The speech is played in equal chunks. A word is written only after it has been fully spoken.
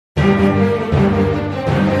Welcome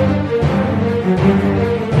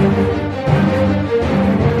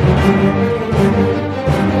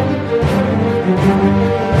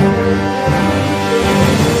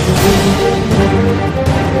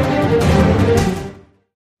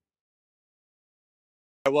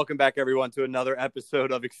back, everyone, to another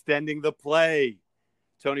episode of Extending the Play.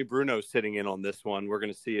 Tony Bruno's sitting in on this one. We're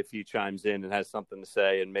going to see if he chimes in and has something to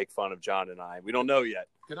say and make fun of John and I. We don't know yet.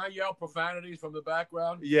 Can I yell profanities from the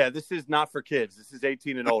background? Yeah, this is not for kids. This is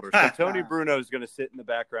 18 and older. So Tony Bruno is going to sit in the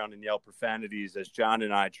background and yell profanities as John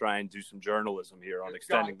and I try and do some journalism here on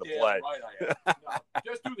Extending the Play. Right, I am. No,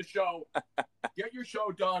 just do the show. Get your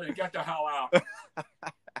show done and get the hell out.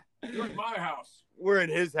 You're in my house. We're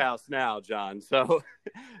in his house now, John. So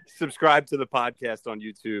subscribe to the podcast on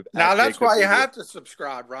YouTube. Now, that's why you have to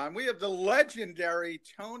subscribe, Ron. We have the legendary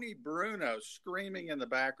Tony Bruno screaming in the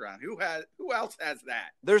background. Who else has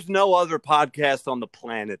that? There's no other podcast on the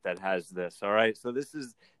planet that has this, all right? So this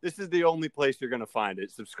is the only place you're going to find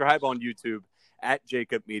it. Subscribe on YouTube at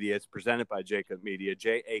Jacob Media. It's presented by Jacob Media,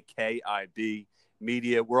 JAKIB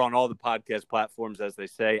Media. We're on all the podcast platforms, as they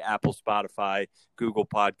say, Apple, Spotify, Google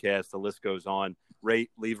Podcasts. The list goes on.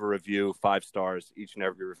 Rate, leave a review, 5 stars. Each and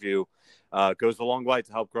every review goes a long way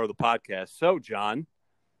to help grow the podcast. So, John,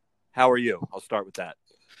 how are you? I'll start with that.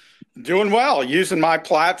 Doing well. Using my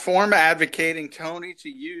platform, advocating Tony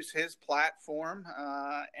to use his platform,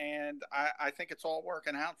 and I think it's all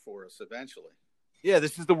working out for us eventually. Yeah,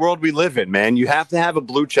 this is the world we live in, man. You have to have a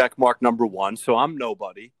blue check mark, number one. So I'm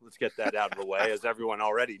nobody. Let's get that out of the way, as everyone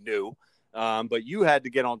already knew. But you had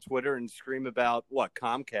to get on Twitter and scream about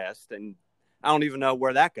Comcast, and I don't even know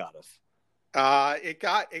where that got us. It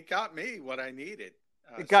got me what I needed.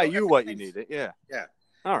 It got you what you needed. Yeah. Yeah.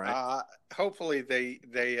 All right. Hopefully they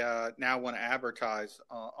now want to advertise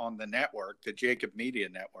on the network, the Jacob Media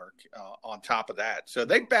Network, on top of that. So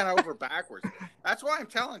they bent over backwards. That's why I'm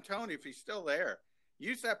telling Tony, if he's still there,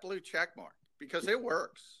 use that blue check mark because it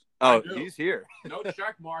works. Oh, he's here. No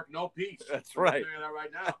check mark, no peace. That's right. I'm saying that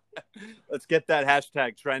right now. Let's get that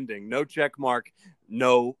hashtag trending. No check mark,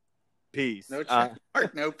 no peace. No check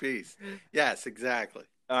mark, no peace. Yes, exactly.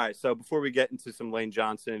 All right, so before we get into some Lane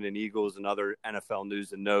Johnson and Eagles and other NFL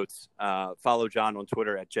news and notes, follow John on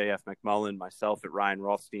Twitter at JF McMullen, myself at Ryan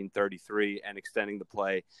Rothstein33, and Extending the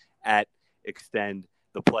Play at Extend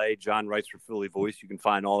the Play. John writes for Philly Voice. You can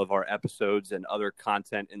find all of our episodes and other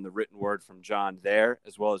content in the written word from John there,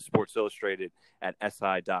 as well as Sports Illustrated at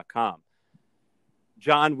SI.com.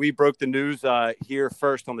 John, we broke the news here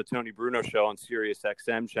first on the Tony Bruno Show on Sirius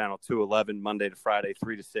XM, channel 211, Monday to Friday,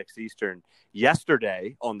 3 to 6 Eastern,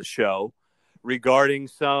 yesterday on the show regarding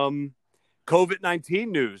some COVID-19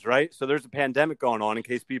 news, right? So there's a pandemic going on in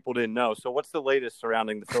case people didn't know. So what's the latest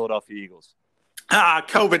surrounding the Philadelphia Eagles?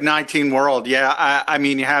 COVID-19 world. Yeah. I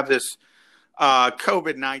mean, you have this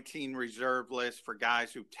COVID-19 reserve list for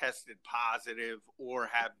guys who tested positive or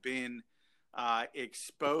have been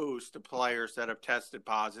exposed to players that have tested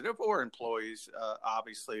positive or employees,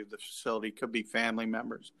 obviously, of the facility. Could be family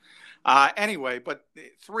members. Anyway, but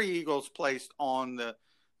 3 Eagles placed on the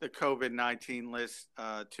COVID-19 list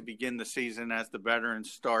to begin the season as the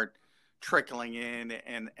veterans start trickling in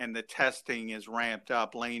and the testing is ramped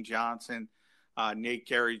up. Lane Johnson, Nate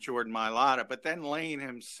Gary, Jordan Mailata. But then Lane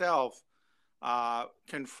himself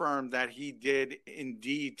confirmed that he did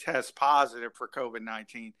indeed test positive for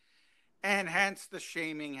COVID-19. And hence the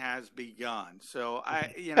shaming has begun. So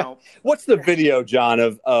what's the video, John,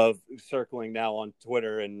 of circling now on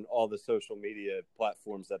Twitter and all the social media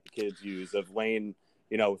platforms that the kids use of Lane,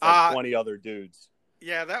 with like 20 other dudes?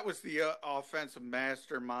 Yeah, that was the offensive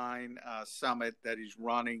mastermind summit that he's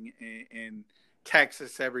running in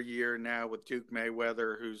Texas every year now with Duke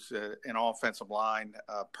Mayweather, who's an offensive line,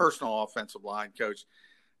 personal offensive line coach.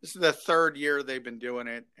 This is the 3rd year they've been doing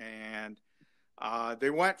it, and they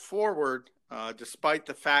went forward despite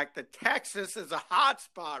the fact that Texas is a hot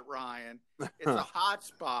spot, Ryan. It's a hot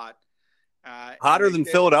spot. Hotter than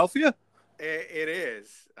Philadelphia? It is,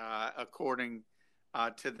 according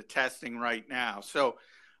to the testing right now. So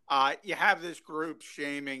you have this group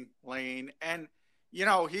shaming Lane. And,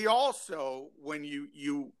 he also, when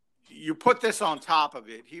you put this on top of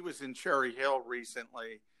it, he was in Cherry Hill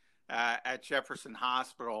recently at Jefferson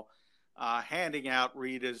Hospital, handing out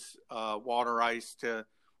Rita's water ice to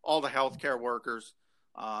all the healthcare workers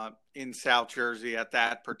in South Jersey at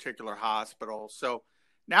that particular hospital. So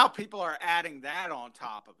now people are adding that on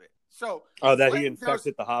top of it. So that he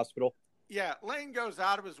infected the hospital? Yeah, Lane goes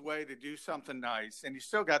out of his way to do something nice, and you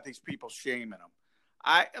still got these people shaming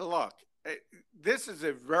him. Look, this is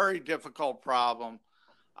a very difficult problem.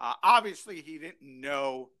 Obviously, he didn't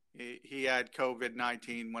know He had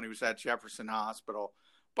COVID-19 when he was at Jefferson Hospital.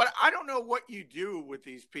 But I don't know what you do with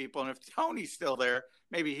these people. And if Tony's still there,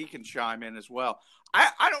 maybe he can chime in as well.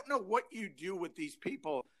 I don't know what you do with these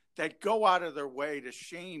people that go out of their way to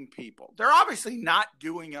shame people. They're obviously not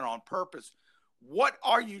doing it on purpose. What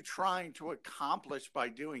are you trying to accomplish by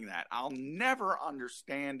doing that? I'll never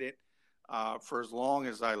understand it for as long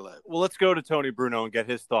as I live. Well, let's go to Tony Bruno and get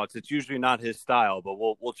his thoughts. It's usually not his style, but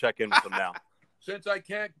we'll check in with him now. Since I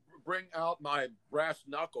can't bring out my brass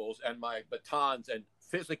knuckles and my batons and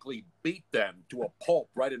physically beat them to a pulp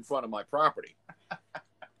right in front of my property,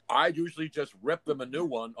 I usually just rip them a new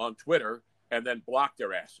one on Twitter and then block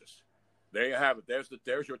their asses. There you have it.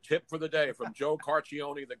 There's your tip for the day from Joe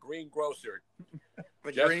Carcione, the greengrocer.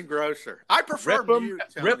 Greengrocer. I prefer mute,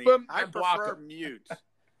 Tony. Rip them I and block prefer them. mute.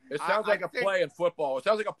 It sounds like a play in football. It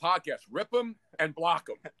sounds like a podcast. Rip them and block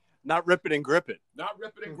them. Not rip it and grip it. Not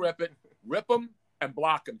rip it and grip it. Rip them and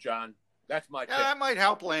block them, John. That's my tip. That might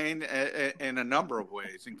help Lane in a number of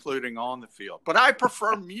ways, including on the field. But I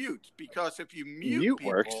prefer mute because if you mute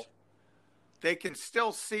people, works. They can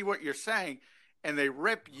still see what you're saying, and they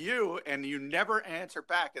rip you, and you never answer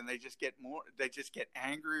back, and they just get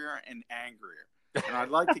angrier and angrier. And I'd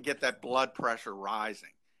like to get that blood pressure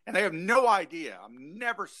rising. And they have no idea. I'm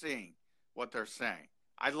never seeing what they're saying.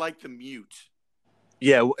 I'd like the mute.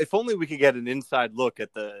 Yeah, if only we could get an inside look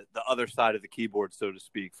at the other side of the keyboard, so to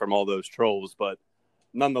speak, from all those trolls. But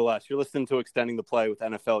nonetheless, you're listening to Extending the Play with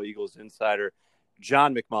NFL Eagles insider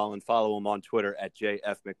John McMullen. Follow him on Twitter at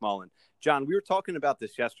JFMcMullen. John, we were talking about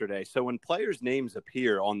this yesterday. So when players' names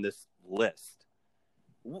appear on this list,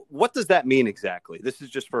 what does that mean exactly? This is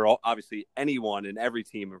just for obviously anyone and every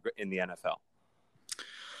team in the NFL.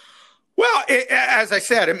 Well, as I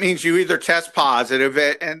said, it means you either test positive,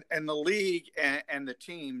 and the league and the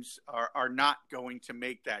teams are not going to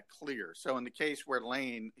make that clear. So in the case where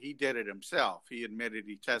Lane, he did it himself. He admitted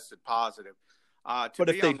he tested positive. But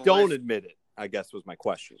if they don't admit it, I guess was my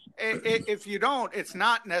question. If you don't, it's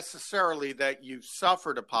not necessarily that you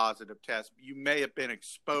suffered a positive test. You may have been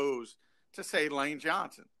exposed to, say, Lane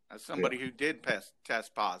Johnson, as somebody who did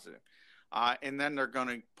test positive. And then they're going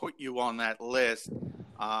to put you on that list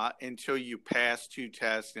until you pass 2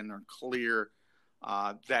 tests and are clear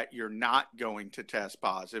that you're not going to test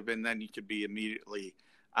positive, and then you could be immediately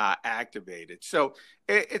activated. So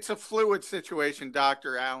it's a fluid situation.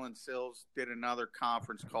 Dr. Alan Sills did another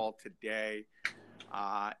conference call today,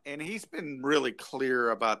 and he's been really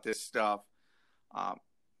clear about this stuff. And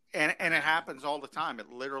it happens all the time.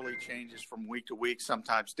 It literally changes from week to week,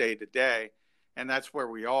 sometimes day to day. And that's where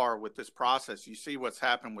we are with this process. You see what's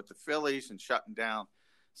happened with the Phillies and shutting down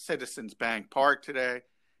Citizens Bank Park today.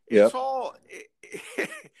 Yep.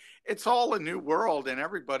 It's all a new world, and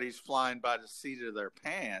everybody's flying by the seat of their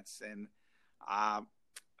pants. And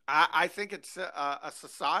I think it's a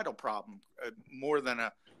societal problem more than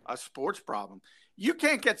a sports problem. You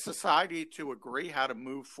can't get society to agree how to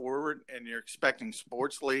move forward, and you're expecting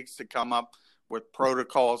sports leagues to come up with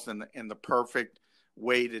protocols and the perfect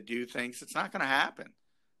way to do things. It's not going to happen.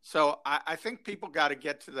 So I think people got to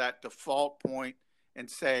get to that default point and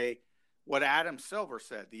say what Adam Silver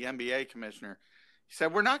said, the NBA commissioner. He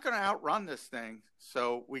said, we're not going to outrun this thing,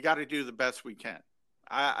 so we got to do the best we can.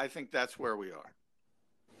 I think that's where we are.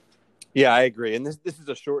 Yeah, I agree. And this is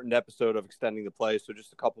a shortened episode of Extending the Play, so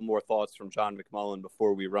just a couple more thoughts from John McMullen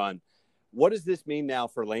before we run. What does this mean now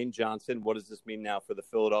for Lane Johnson? What does this mean now for the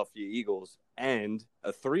Philadelphia Eagles? And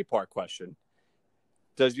a 3-part question.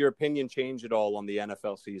 Does your opinion change at all on the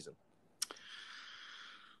NFL season?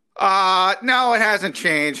 No, it hasn't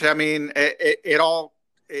changed. I mean, it all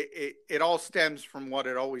stems from what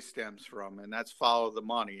it always stems from, and that's follow the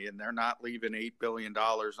money. And they're not leaving $8 billion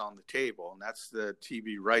on the table, and that's the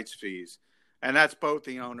TV rights fees. And that's both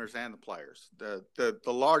the owners and the players. The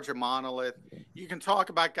larger monolith, you can talk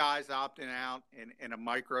about guys opting out in a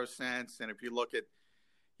micro sense. And if you look at,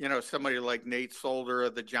 somebody like Nate Solder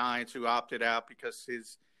of the Giants who opted out because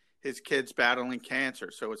his kid's battling cancer.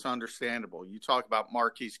 So it's understandable. You talk about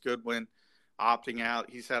Marquise Goodwin opting out.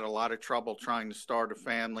 He's had a lot of trouble trying to start a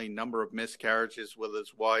family, number of miscarriages with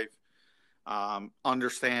his wife.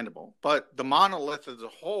 Understandable. But the monolith as a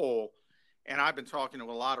whole, and I've been talking to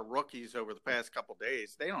a lot of rookies over the past couple of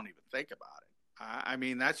days, they don't even think about it. I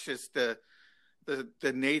mean, that's just the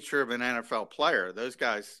nature of an NFL player. Those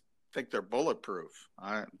guys think they're bulletproof.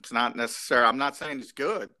 It's not necessary. I'm not saying it's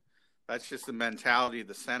good. That's just the mentality,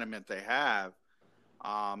 the sentiment they have.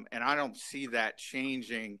 And I don't see that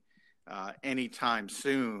changing anytime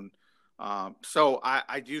soon. So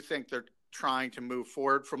I do think they're trying to move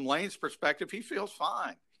forward. From Lane's perspective, he feels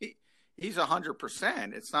fine. He's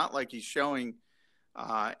 100%. It's not like he's showing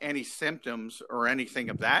any symptoms or anything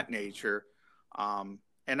of that nature. And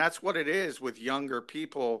that's what it is with younger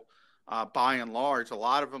people, by and large. A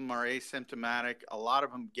lot of them are asymptomatic. A lot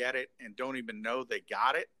of them get it and don't even know they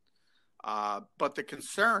got it. But the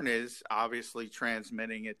concern is obviously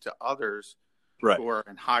transmitting it to others who are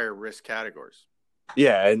in higher risk categories.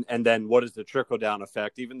 Yeah, and then what is the trickle-down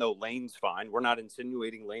effect? Even though Lane's fine, we're not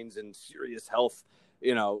insinuating Lane's in serious health,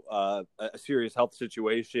 a serious health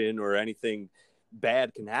situation or anything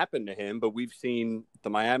bad can happen to him. But we've seen the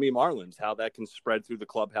Miami Marlins, how that can spread through the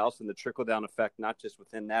clubhouse and the trickle-down effect, not just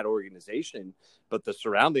within that organization, but the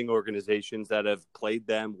surrounding organizations that have played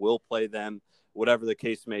them, will play them, whatever the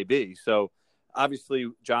case may be. So obviously,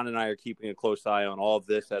 John and I are keeping a close eye on all of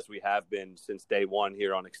this, as we have been since day one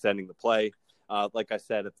here on Extending the Play. Like I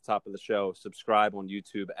said at the top of the show, subscribe on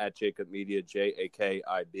YouTube at Jacob Media,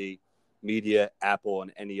 JAKIB Media, Apple,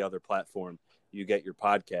 and any other platform you get your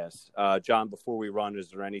podcasts. John, before we run, is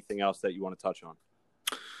there anything else that you want to touch on?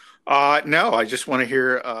 No, I just want to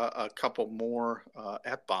hear a couple more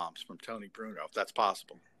F-bombs from Tony Bruno, if that's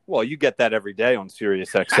possible. Well, you get that every day on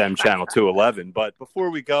Sirius XM channel 211. But before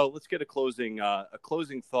we go, let's get a closing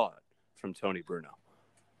thought from Tony Bruno.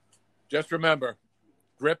 Just remember,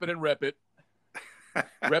 grip it and rip it.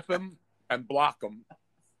 Rip them and block them.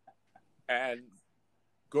 And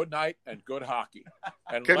good night and good hockey.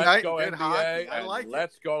 And good let's night, go good NBA hockey. I and like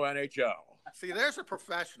let's go NHL. See, there's a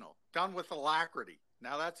professional done with alacrity.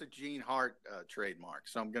 Now that's a Gene Hart trademark.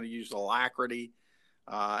 So I'm going to use alacrity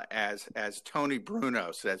as Tony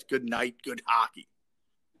Bruno says, good night, good hockey.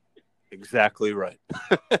 Exactly right.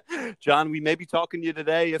 John, we may be talking to you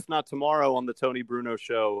today, if not tomorrow, on the Tony Bruno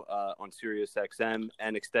Show on Sirius XM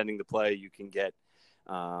and Extending the Play. You can get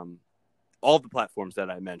all the platforms that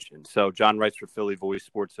I mentioned. So John writes for Philly Voice,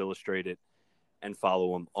 Sports Illustrated, and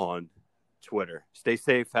follow him on Twitter. Stay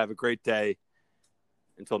safe. Have a great day.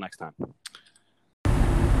 Until next time.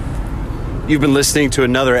 You've been listening to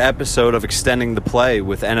another episode of Extending the Play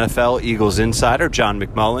with NFL Eagles insider John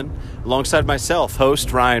McMullen, alongside myself,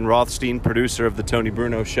 host Ryan Rothstein, producer of the Tony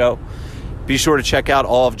Bruno Show. Be sure to check out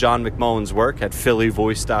all of John McMullen's work at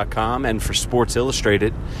phillyvoice.com and for Sports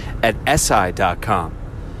Illustrated at si.com.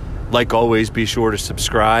 Like always, be sure to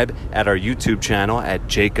subscribe at our YouTube channel at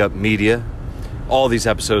Jacob Media. All these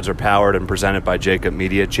episodes are powered and presented by Jacob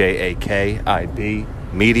Media,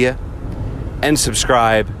 JAKIB Media. And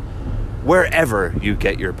subscribe wherever you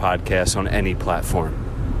get your podcasts on any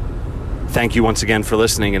platform. Thank you once again for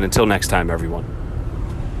listening, and until next time, everyone.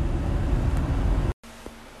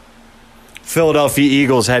 Philadelphia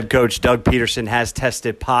Eagles head coach Doug Peterson has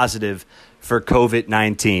tested positive for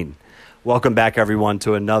COVID-19. Welcome back, everyone,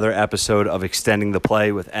 to another episode of Extending the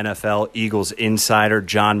Play with NFL Eagles insider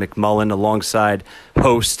John McMullen alongside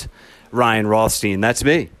host Ryan Rothstein. That's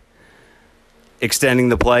me. Extending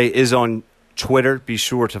the Play is on Twitter. Be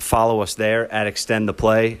sure to follow us there at Extend the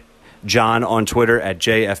Play. John on Twitter at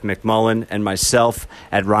JF McMullen and myself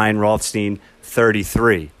at Ryan Rothstein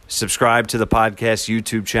 33. Subscribe to the podcast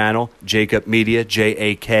YouTube channel, Jacob Media,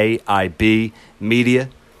 JAKIB Media.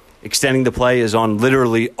 Extending the Play is on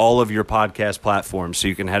literally all of your podcast platforms, so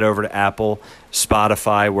you can head over to Apple,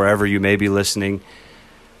 Spotify, wherever you may be listening.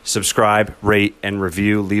 Subscribe, rate, and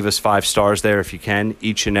review. Leave us 5 stars there if you can.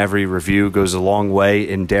 Each and every review goes a long way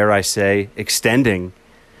in, dare I say, extending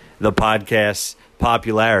the podcast's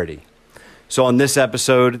popularity. So on this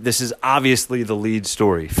episode, this is obviously the lead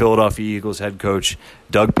story. Philadelphia Eagles head coach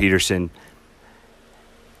Doug Peterson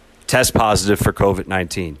tests positive for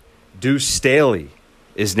COVID-19. Deuce Staley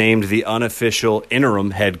is named the unofficial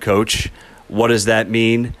interim head coach. What does that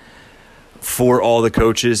mean for all the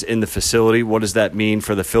coaches in the facility? What does that mean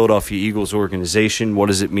for the Philadelphia Eagles organization? What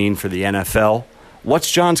does it mean for the NFL?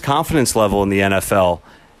 What's John's confidence level in the NFL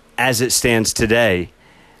as it stands today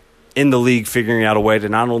in the league, figuring out a way to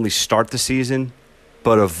not only start the season,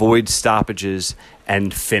 but avoid stoppages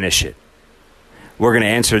and finish it? We're going to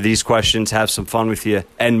answer these questions, have some fun with you,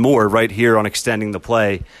 and more right here on Extending the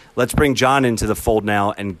Play. Let's bring John into the fold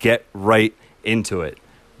now and get right into it.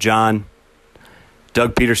 John,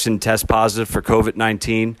 Doug Peterson tests positive for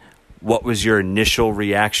COVID-19. What was your initial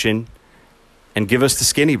reaction? And give us the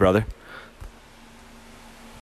skinny, brother.